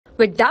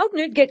With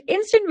Doubtnut, get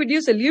instant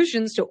video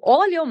solutions to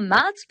all your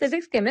maths,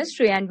 physics,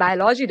 chemistry, and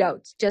biology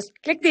doubts. Just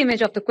click the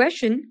image of the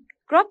question,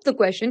 crop the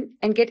question,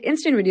 and get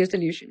instant video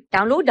solution.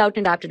 Download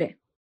Doubtnut app today.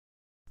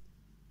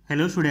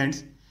 Hello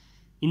students,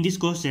 in this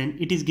question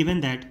it is given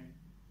that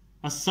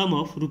a sum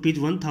of rupees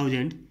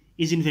 1000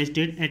 is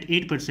invested at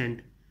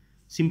 8%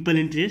 simple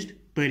interest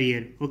per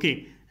year.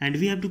 Okay, and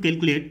we have to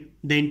calculate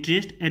the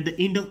interest at the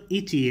end of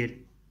each year,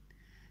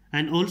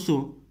 and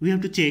also we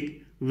have to check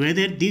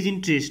whether this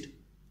interest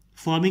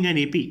forming an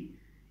AP.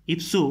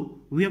 If so,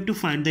 we have to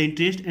find the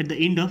interest at the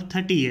end of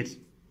 30 years.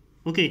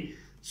 Okay,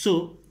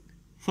 so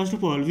first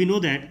of all we know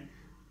that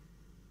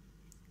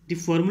the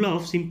formula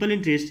of simple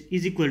interest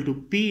is equal to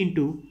P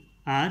into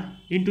R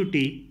into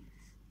T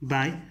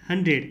by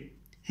 100.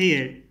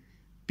 Here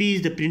P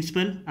is the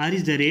principal, R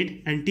is the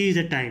rate, and T is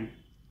the time.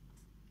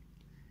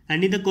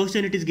 And in the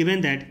question it is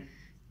given that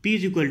P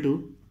is equal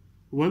to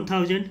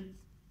 1000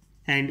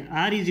 and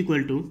R is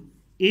equal to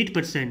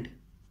 8%.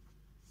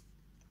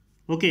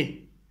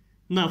 Okay,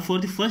 now for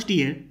the first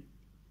year,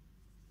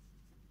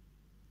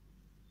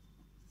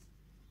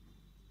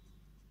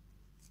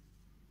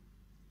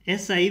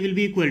 SI will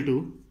be equal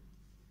to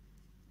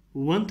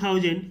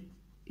 1000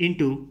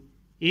 into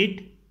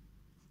 8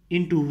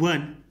 into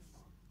 1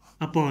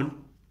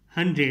 upon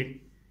 100,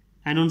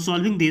 and on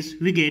solving this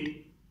we get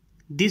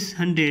this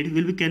 100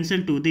 will be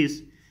cancelled to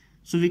this,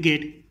 so we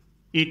get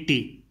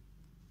 80.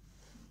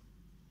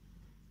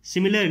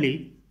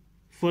 Similarly,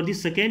 for the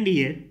second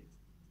year,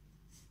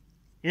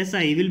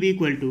 SI will be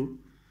equal to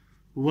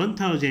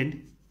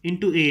 1000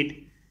 into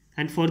 8,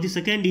 and for the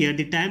second year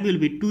the time will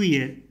be 2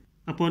 years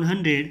upon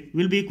 100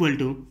 will be equal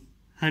to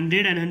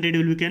 100 and 100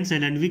 will be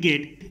cancelled, and we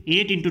get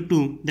 8 into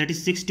 2, that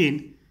is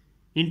 16,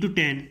 into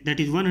 10,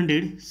 that is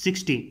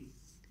 160.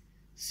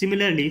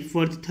 Similarly,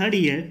 for the third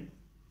year,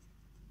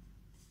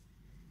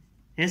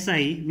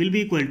 SI will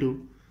be equal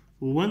to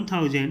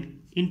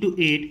 1000 into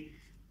 8,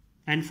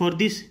 and for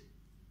the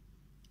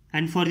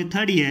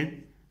third year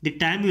the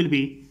time will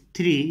be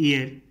 3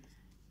 years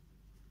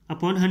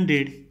upon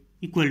 100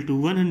 equal to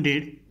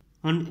 100,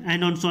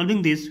 and on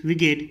solving this we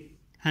get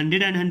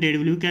 100 and 100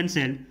 will be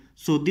cancelled,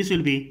 so this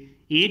will be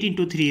 8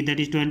 into 3, that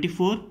is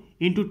 24,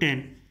 into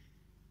 10,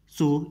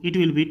 so it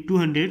will be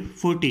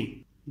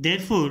 240.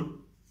 Therefore,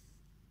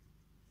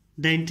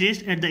 the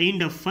interest at the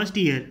end of first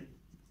year,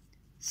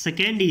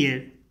 second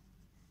year,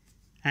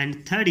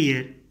 and third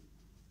year,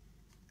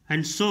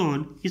 and so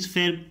on is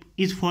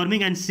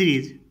forming a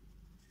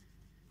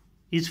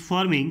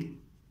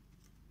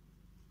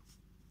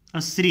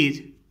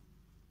series.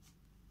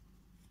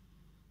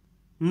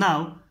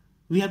 Now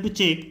we have to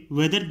check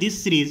whether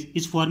this series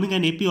is forming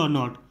an AP or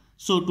not.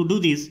 So to do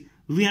this,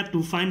 we have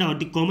to find out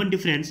the common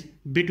difference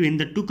between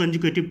the two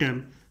consecutive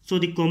terms. So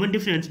the common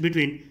difference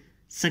between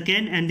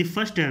second and the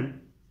first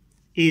term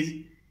is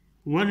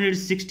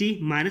 160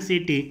 minus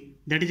 80,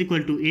 that is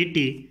equal to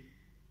 80.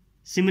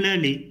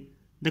 Similarly,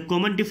 the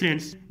common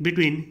difference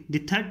between the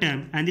third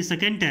term and the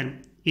second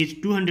term is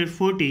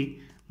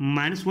 240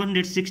 minus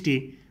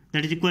 160,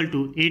 that is equal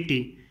to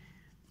 80.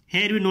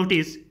 Here we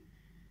notice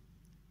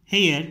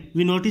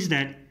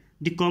that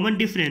the common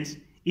difference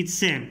is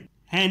same.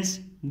 Hence,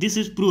 this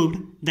is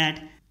proved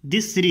that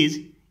this series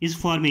is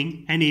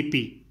forming an AP.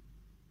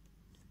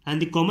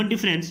 And the common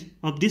difference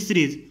of this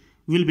series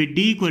will be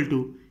D equal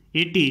to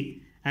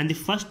 80, and the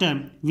first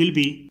term will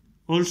be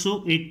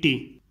also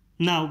 80.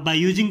 Now, by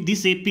using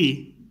this AP,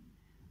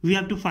 we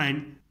have to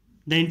find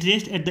the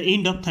interest at the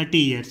end of 30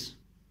 years.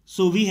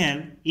 So we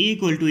have A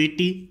equal to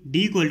 80,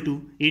 D equal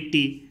to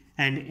 80,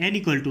 and N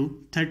equal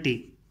to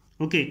 30.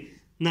 Okay,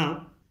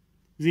 now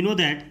we know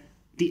that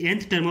the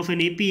nth term of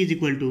an AP is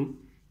equal to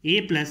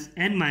A plus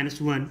N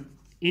minus 1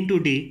 into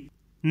D.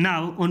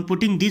 Now on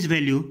putting this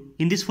value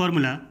in this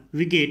formula,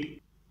 we get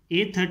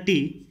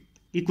A30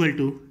 equal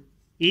to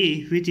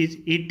A, which is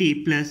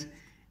 80, plus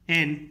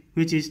N,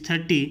 which is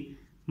 30,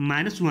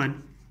 minus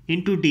 1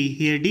 into D.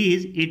 Here D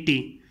is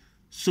 80.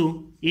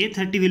 So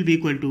A30 will be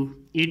equal to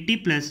 80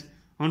 plus,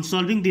 on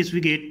solving this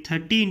we get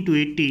 30 into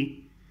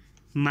 80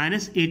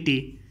 minus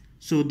 80.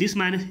 So this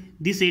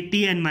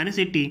 80 and minus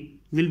 80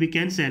 will be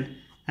cancelled,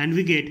 and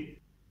we get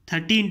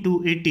 30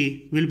 into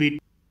 80 will be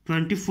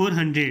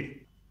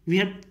 2400. We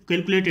have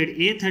calculated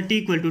A30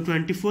 equal to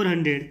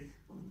 2400.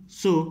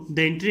 So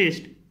the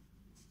interest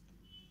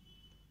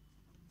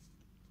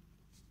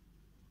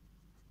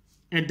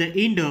at the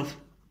end of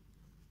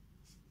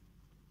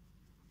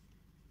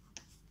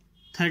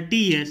 30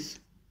 years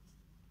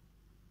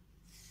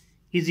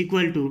is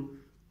equal to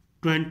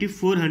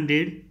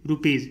 2400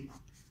 rupees.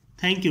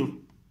 Thank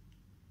you.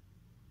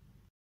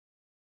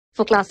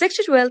 For class 6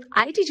 to 12,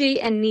 IIT JEE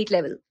and NEET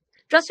level.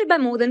 Trusted by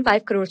more than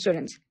 5 crore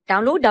students.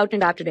 Download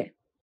Doubtnut app today.